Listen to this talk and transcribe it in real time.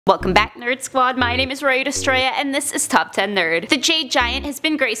Welcome back, Nerd Squad. My name is Roy Destroya, and this is Top 10 Nerd. The Jade Giant has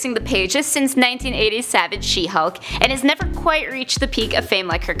been gracing the pages since 1980's Savage She-Hulk, and has never quite reached the peak of fame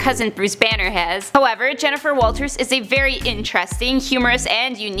like her cousin Bruce Banner has. However, Jennifer Walters is a very interesting, humorous,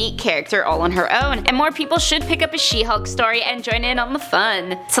 and unique character all on her own, and more people should pick up a She-Hulk story and join in on the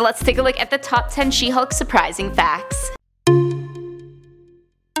fun. So let's take a look at the top 10 She-Hulk surprising facts.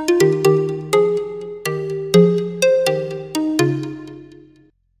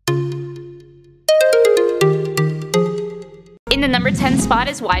 In the number 10 spot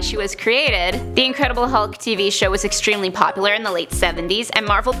is why she was created. The Incredible Hulk TV show was extremely popular in the late 70s, and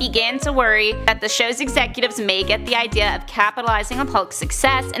Marvel began to worry that the show's executives may get the idea of capitalizing on Hulk's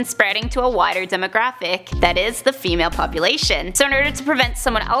success and spreading to a wider demographic, that is, the female population. So in order to prevent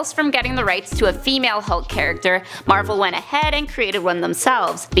someone else from getting the rights to a female Hulk character, Marvel went ahead and created one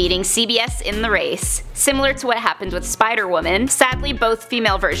themselves, beating CBS in the race. Similar to what happened with Spider-Woman, sadly both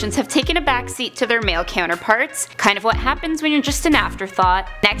female versions have taken a backseat to their male counterparts, kind of what happens when you're just an afterthought.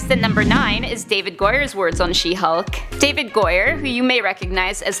 Next at number 9 is David Goyer's words on She-Hulk. David Goyer, who you may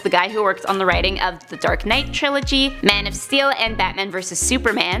recognize as the guy who worked on the writing of the Dark Knight trilogy, Man of Steel, and Batman vs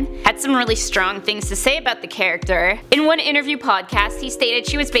Superman, had some really strong things to say about the character. In one interview podcast, he stated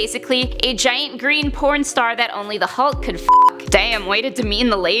she was basically a giant green porn star that only the Hulk could f***. Damn, way to demean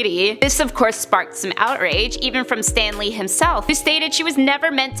the lady. This of course sparked some outrage, even from Stan Lee himself, who stated she was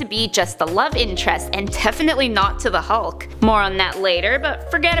never meant to be just a love interest, and definitely not to the Hulk. More on that later, but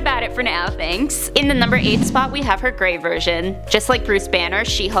forget about it for now, thanks. In the number 8 spot, we have her gray version. Just like Bruce Banner,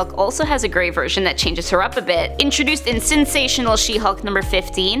 She-Hulk also has a gray version that changes her up a bit. Introduced in Sensational She-Hulk number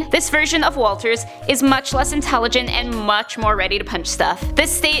 15, this version of Walters is much less intelligent and much more ready to punch stuff.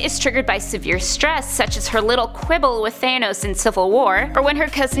 This state is triggered by severe stress, such as her little quibble with Thanos in Civil War, or when her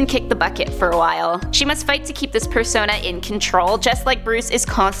cousin kicked the bucket for a while. She must fight to keep this persona in control, just like Bruce is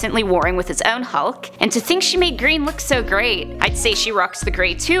constantly warring with his own Hulk. And to think she made green look so great. I'd say she rocks the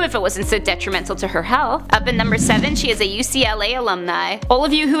gray too if it wasn't so detrimental to her health. Up at number 7, she is a UCLA alumni. All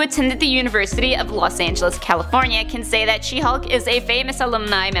of you who attended the University of Los Angeles, California can say that She-Hulk is a famous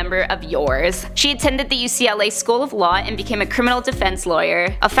alumni member of yours. She attended the UCLA School of Law and became a criminal defense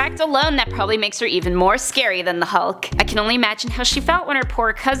lawyer. A fact alone that probably makes her even more scary than the Hulk. I can only imagine how she felt when her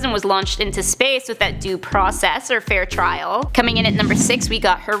poor cousin was launched into space without due process or fair trial. Coming in at number 6, we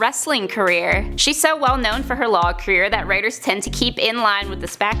got her wrestling career. She's so well known for her law career that writers tend to keep in line with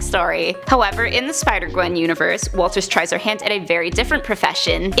this backstory. However, in the Spider-Gwen universe, Walters tries her hand at a very different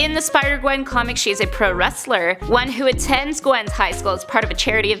profession. In the Spider-Gwen comic, she is a pro wrestler, one who attends Gwen's high school as part of a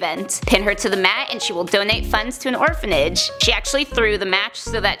charity event. Pin her to the mat and she will donate funds to an orphanage. She actually threw the match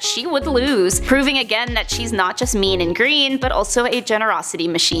so that she would lose, proving again that she's not just mean and green, but also a generosity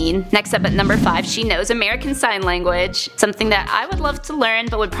machine. Next up at number 5, she knows American Sign Language. Something that I would love to learn,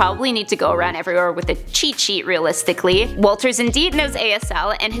 but would probably need to go around everywhere with a cheat sheet realistically. Walters indeed knows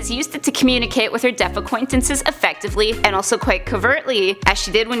ASL and has used it to communicate with her deaf acquaintances effectively and also quite covertly, as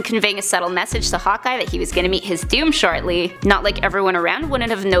she did when conveying a subtle message to Hawkeye that he was gonna meet his doom shortly. Not like everyone around wouldn't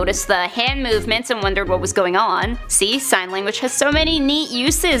have noticed the hand movements and wondered what was going on. See, sign language has so many neat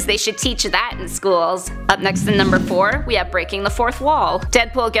uses, they should teach that in schools. Up next in number 4, we have Breaking the Fourth Wall.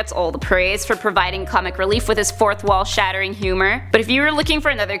 Deadpool gets all the praise for providing comic relief with his fourth wall shattering humor, but if you were looking for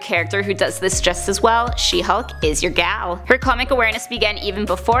another character who does this just as well, She-Hulk is your gal. Her comic awareness began even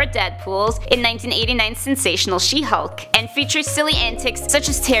before Deadpool's in 1989's Sensational She-Hulk, and features silly antics such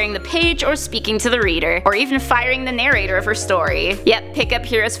as tearing the page or speaking to the reader, or even firing the narrator of her story. Yep, pick up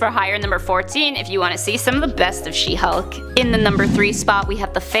Heroes for Hire number 14 if you want to see some of the best of She-Hulk. In the number 3 spot, we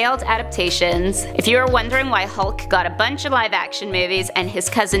have the failed adaptations. If you are wondering why Hulk got a bunch of live action movies and his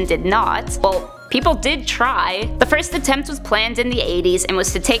cousin did not, well, people did try. The first attempt was planned in the 80s and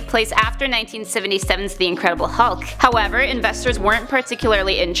was to take place after 1977's The Incredible Hulk. However, investors weren't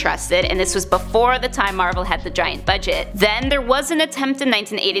particularly interested, and this was before the time Marvel had the giant budget. Then there was an attempt in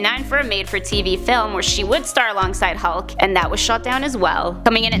 1989 for a made-for-TV film where she would star alongside Hulk, and that was shot down as well.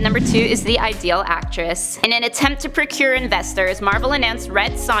 Coming in at number 2 is The Ideal Actress. In an attempt to procure investors, Marvel announced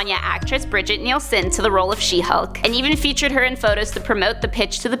Red Sonja actress Bridget Nielsen to the role of She-Hulk, and even featured her in photos to promote the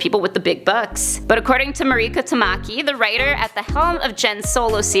pitch to the people with the big bucks. But according to Marika Tamaki, the writer at the helm of Jen's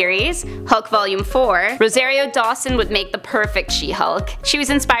solo series, Hulk Volume 4, Rosario Dawson would make the perfect She-Hulk. She was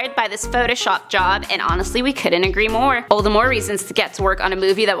inspired by this Photoshop job, and honestly we couldn't agree more. All the more reasons to get to work on a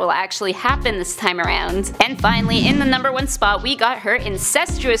movie that will actually happen this time around. And finally, in the number 1 spot, we got her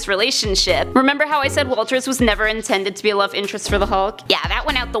incestuous relationship. Remember how I said Walters was never intended to be a love interest for the Hulk? Yeah, that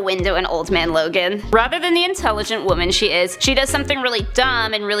went out the window in Old Man Logan. Rather than the intelligent woman she is, she does something really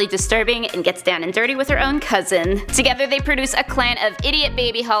dumb and really disturbing and gets down down and dirty with her own cousin. Together they produce a clan of idiot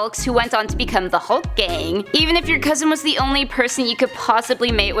baby Hulks who went on to become the Hulk Gang. Even if your cousin was the only person you could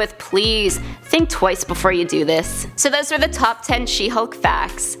possibly mate with, please think twice before you do this. So those are the top 10 She-Hulk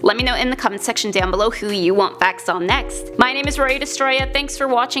facts. Let me know in the comment section down below who you want facts on next. My name is Rory Destroya, thanks for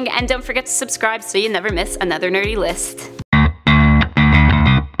watching, and don't forget to subscribe so you never miss another nerdy list.